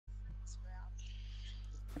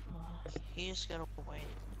You just gotta wait.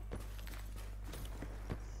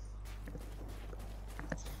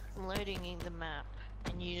 I'm loading in the map,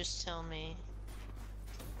 and you just tell me.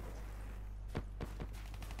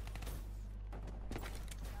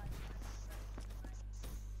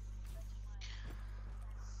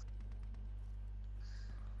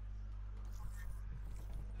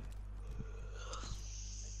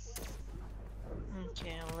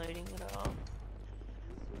 Okay, I'm loading it up.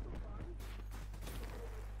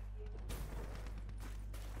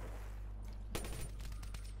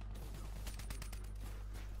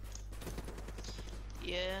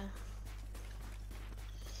 Yeah.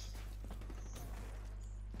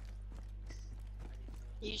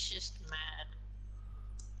 He's just mad.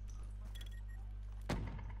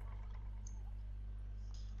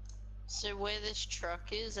 So where this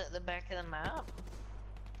truck is at the back of the map?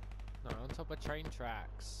 No, on top of train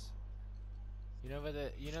tracks. You know where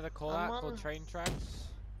the call I'm out on... called train tracks?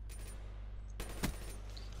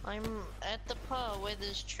 I'm at the part where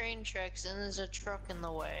there's train tracks and there's a truck in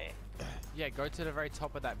the way. Yeah, go to the very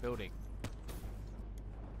top of that building.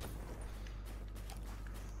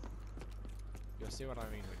 You'll see what I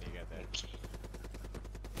mean when you get there. Okay.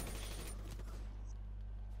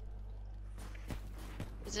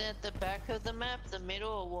 Is it at the back of the map, the middle,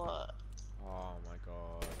 or what? Oh my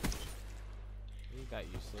god. Leave that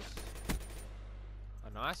useless. A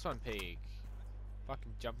nice one, Pig.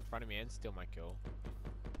 Fucking jump in front of me and steal my kill.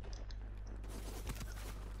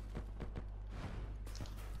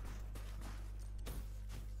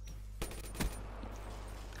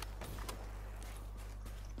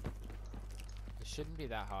 It shouldn't be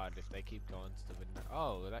that hard if they keep going to the window.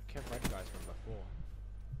 Oh, that Kev Red guy's from before.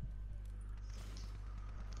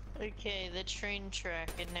 Okay, the train track,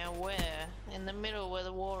 and now where? In the middle where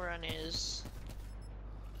the wall run is.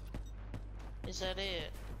 Is that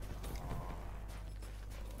it?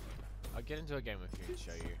 I'll get into a game with you and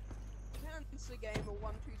show you. Cancer game of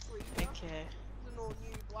 1, 2, 3. Okay. The all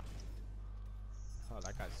new black. Oh,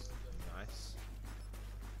 that guy's nice.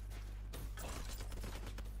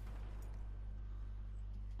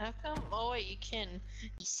 How come? Oh wait, you can.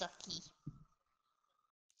 You sucky.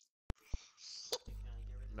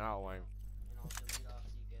 No, it won't.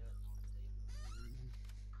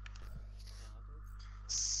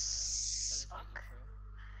 Suck.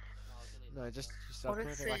 No, just What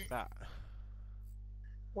upload if it like it- that.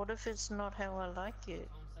 What if it's not how I like it?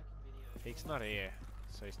 Pig's not here,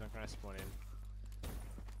 so he's not gonna spawn in.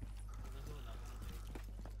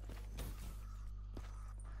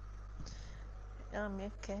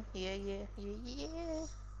 Okay. Yeah.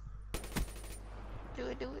 Do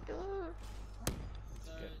it. Let's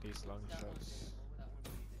get these long shots.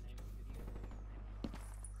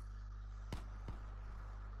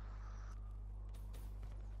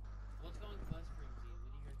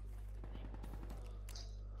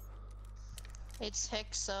 It's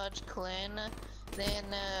Hexarch Clan, then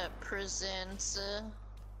Presents,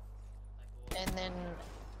 and then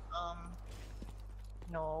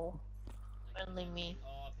no, only me.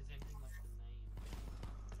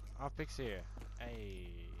 Oh, Pig's here. Hey.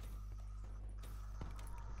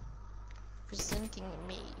 Presenting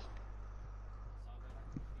me.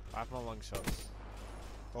 5 more long shots.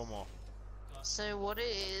 4 more. So what it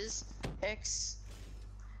is,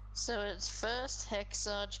 so it's first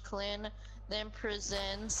Hexarch Clan, then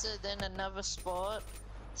Presents, then another spot.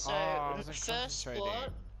 So Oh, I wasn't first concentrating.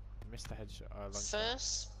 spot, Missed the headshot. Long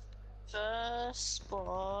shot. first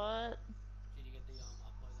spot.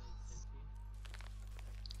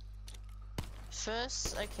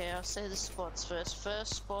 First, okay, I'll say the spots first.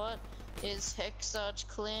 First spot is Hexarch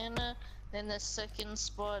Clan, then the second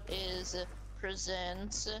spot is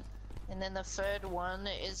Presents, and then the third one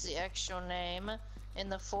is the actual name,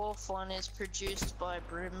 and the fourth one is produced by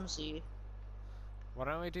Brimsy. Why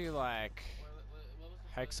don't we do like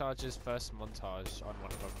Hexarch's first montage on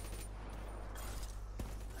one of them?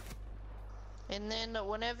 And then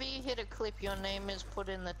whenever you hit a clip, your name is put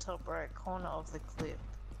in the top right corner of the clip.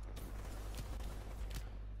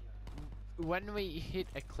 When we hit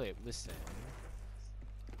a clip, listen.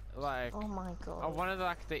 Like, Oh my god. one of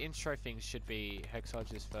the intro things should be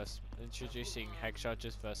Hexarch's first, introducing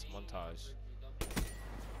Hexarch's first montage.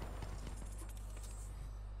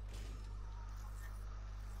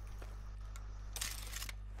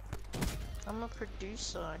 I'm a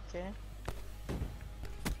producer, okay?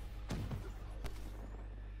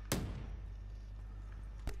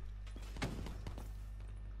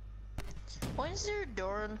 Why is there a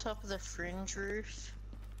door on top of the fringe roof?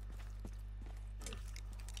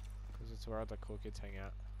 Because it's where all the cool kids hang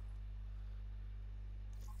out.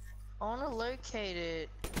 I wanna locate it,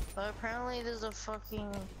 but apparently there's a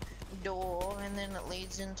fucking door, and then it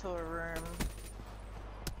leads into a room.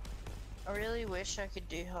 I really wish I could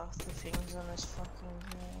do half the things on this fucking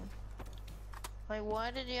game. Like,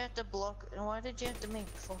 why did you have to block? Why did you have to make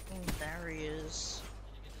fucking barriers?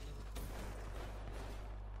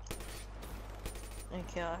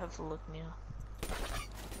 Okay, I have to look now.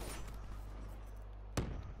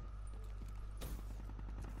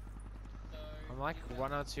 I'm like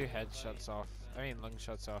 1 or 2 headshots off. I mean, long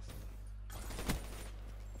shots off.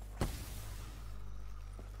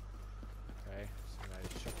 Okay, so now you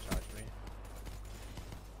should charge me.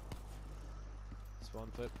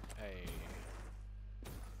 Spawn flip. Hey.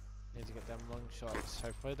 Need to get them long shots.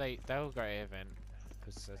 Hopefully they'll go event,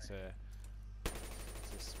 because it's a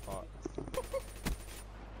spot.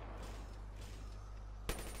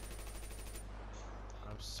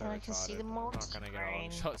 I'm so I can see retarded. the I'm not gonna get a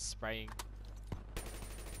long shot spraying.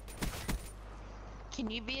 Can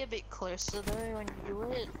you be a bit closer though when you do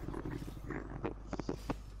it?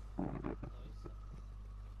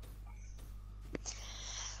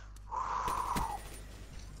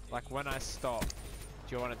 Like when I stop,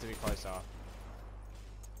 do you want it to be closer?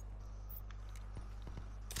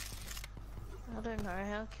 I don't know,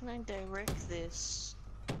 how can I direct this?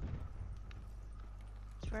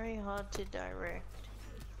 It's very hard to direct.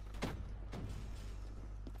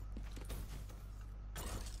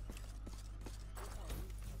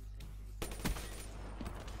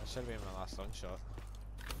 That should have been my last long shot.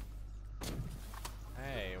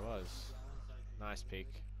 Hey, it was. Nice peek.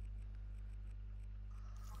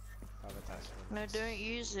 No, don't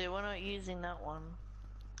use it. We're not using that one.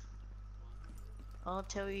 I'll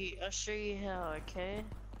tell you. I'll show you how. Okay.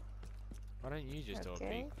 Why don't you just do a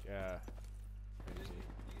peek? Yeah.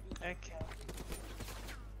 Okay.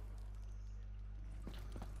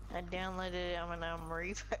 I downloaded it and I'm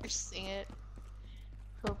reposting it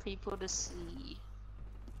for people to see.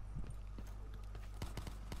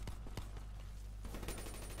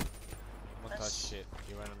 What that shit?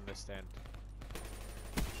 You won't understand.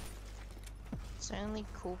 It's only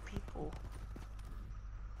cool people.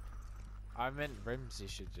 I meant Rimsy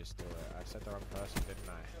should just do it. I said the wrong person, didn't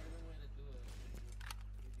I?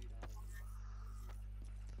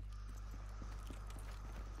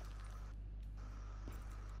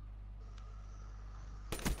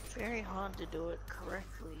 It's very hard to do it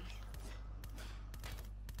correctly.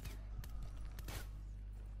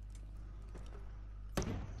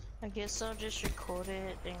 I guess I'll just record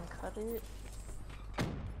it and cut it.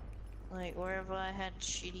 Like wherever I had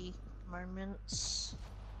shitty moments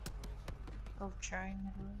of trying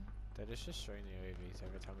to do it. That is just showing the UAVs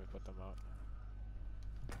every time we put them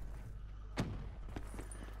up.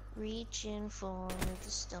 Reaching for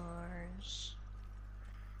the stars,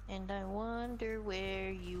 and I wonder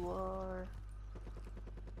where you are.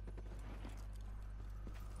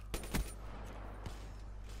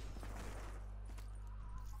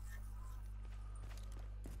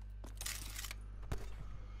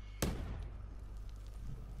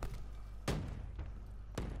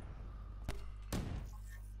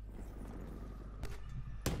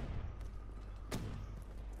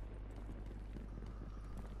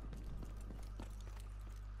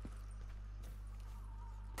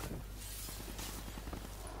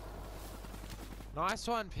 Nice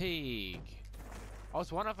one, Pig! I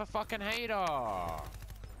was one of a fucking hater!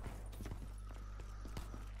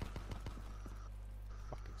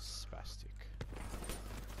 Fucking spastic.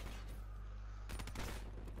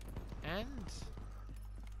 And...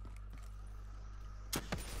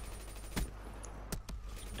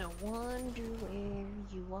 I wonder where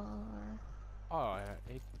you are. Oh,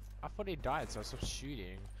 I thought he died, so I stopped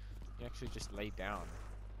shooting. He actually just laid down.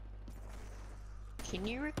 Can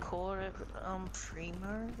you record it free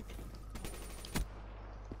mode?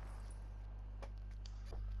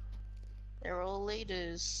 They're all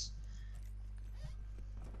leaders.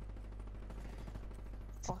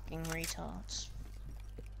 Fucking retards.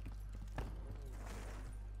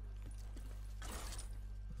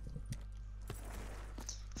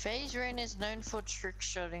 FaZe Rain is known for trick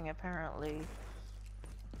shotting apparently.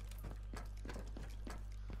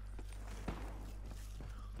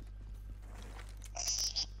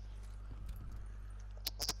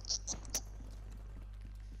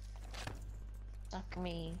 Suck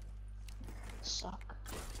me. Suck.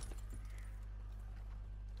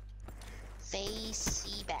 FaZe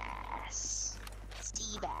Seabass.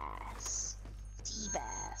 Seabass.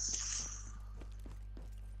 Seabass.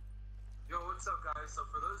 Yo, what's up, guys? So,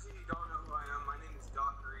 for those of you who don't know who I am, my name is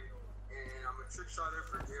Dockery, and I'm a trick shotter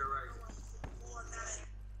for Dear Rising.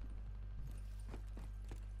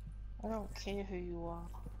 I don't care who you are.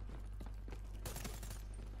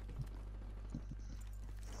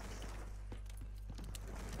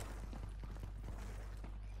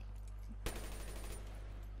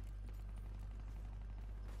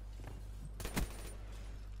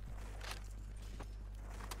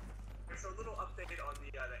 update on the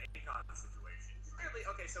Akon situation. Really,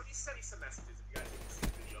 okay, so he sent me some messages. If you guys didn't see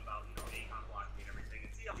the video about, you know, Akon blocking and everything,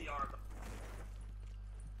 and TLDR,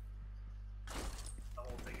 the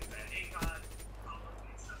whole thing is that Akon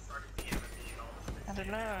started DMing me and all this. I don't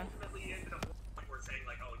know. Ultimately ended up we're saying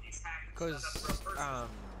like, oh, he's hacked. Because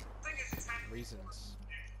Thing is, it's hacked. reasons.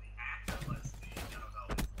 Actually hacked unless the, I don't know,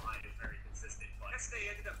 his line is very consistent. But next they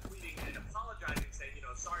ended up tweeting and apologizing, saying, you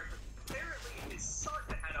know, sorry for. Apparently, his son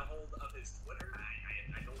had a hold of his Twitter.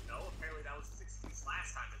 I don't know. Apparently, that was his excuse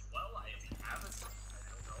last time as well. If he has a son,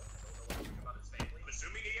 I don't know. I don't know what to think about his family. I'm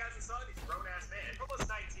assuming he has a son. He's a grown-ass man.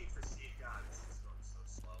 Almost 19 for Steve. God, this is going so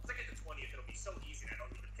slow. Once I get to 20th, it'll be so easy and I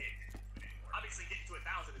don't need to pay attention to it anymore. Obviously, getting to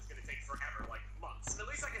 1,000 is going to take forever, like months.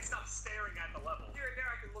 At least I can stop staring at the level. Here and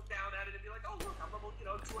there, I can look down at it and be like, oh, look, I'm level,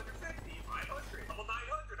 250, 500, level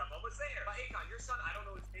 900. I'm almost there. But Akon, your son, I don't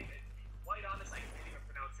know his name. To be quite honest, I can't even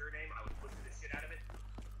pronounce your name. I would butcher the shit out of it.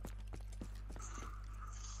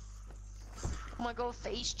 Oh my god,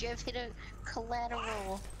 Face Jeff hit a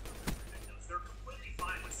collateral. They're completely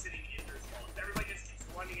fine with sitting in their spawns. Everybody just keeps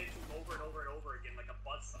running into them over and over and over again like a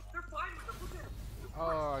buzzsaw. They're fine with them. Look at them.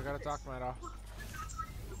 Oh, I got a dark matter. Look,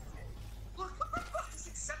 just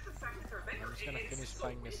accept the fact that they're there. I'm just gonna finish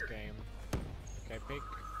playing this game. Okay, pick.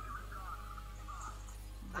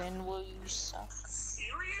 Then will you suck?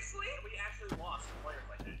 Seriously? We actually lost players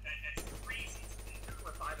like that. That's crazy to me.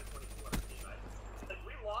 We're 5 and 22 on our team. Like,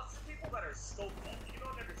 we lost to people that are scoped up. You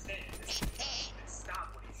don't understand. This dude can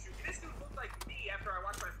stop when he's shooting. This dude looked like me after I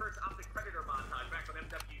watched my first Optic Predator montage back on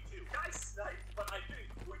MW2. Guy sniped, but I didn't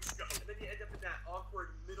quick scope. And then you end up in that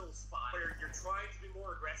awkward middle spot where you're trying to be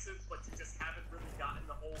more aggressive, but you just haven't really gotten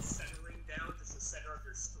the whole centering down, just the center of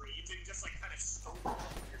your screen. So you just like kind of scope off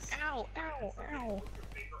your screen. Ow, ow, ow. Put your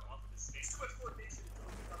finger off of the space. Too much coordination until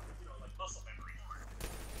it becomes, like muscle memory.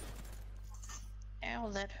 Ow,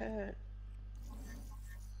 that hurt.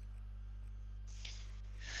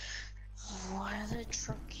 Why the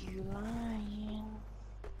truck you lying?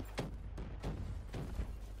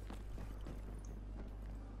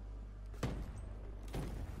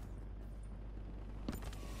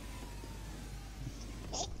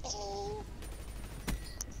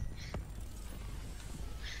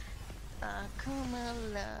 I come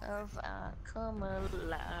alive, I come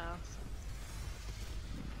alive.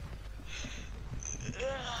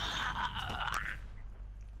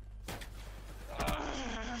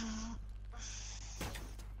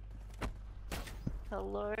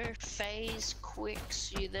 Hello, FaZe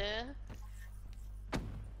Quicks, you there?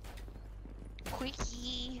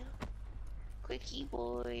 Quickie! Quickie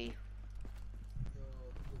boy!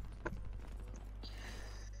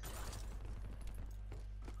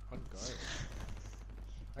 One go.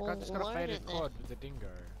 That guy just got a faded quad with the dingo.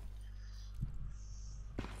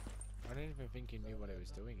 I don't even think he knew what he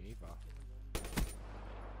was doing either.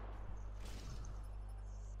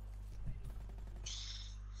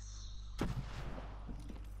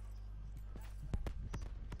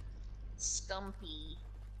 Scumpy.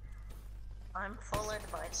 I'm followed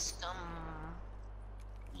by Scumpies.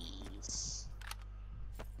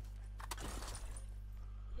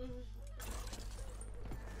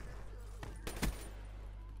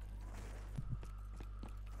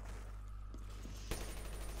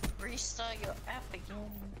 Restart your app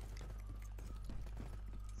again.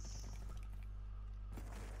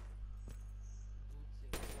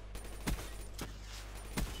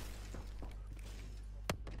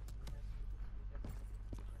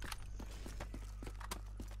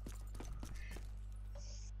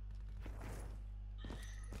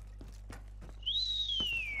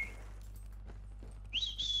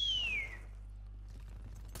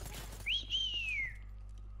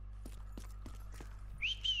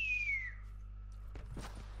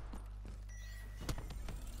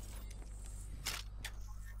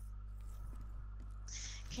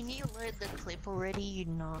 Can you load the clip already, you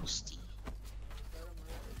nasty?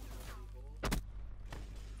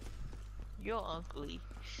 You're ugly.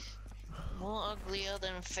 More uglier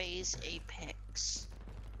than FaZe Apex.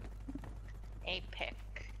 Apex.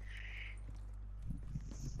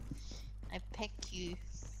 I peck you.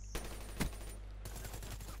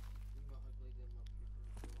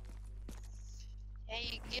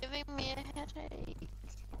 Hey, you're giving me a headache.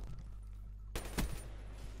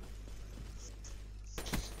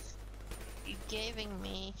 You're giving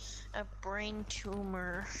me a brain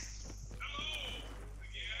tumor. Hello!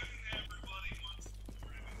 Again, everybody wants to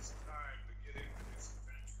it's time to get into this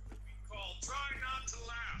adventure that we call Try Not to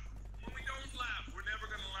Laugh. When we don't laugh, we're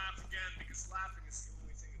never going to laugh again because laughing is the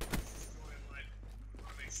only thing that brings us joy in life. We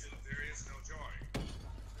want to make sure that there is no joy.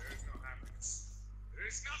 There is no happiness. There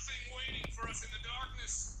is nothing waiting for us in the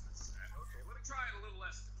darkness. Okay, let me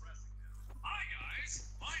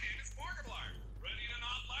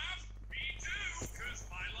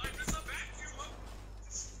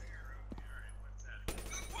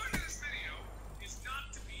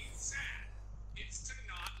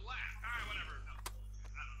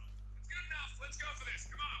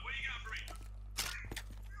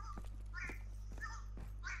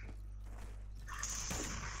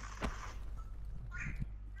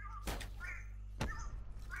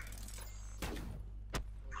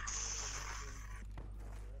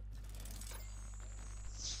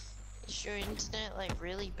Is your internet like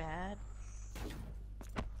really bad?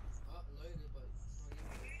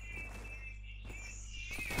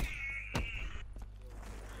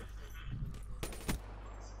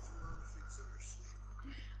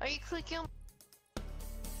 Are you clicking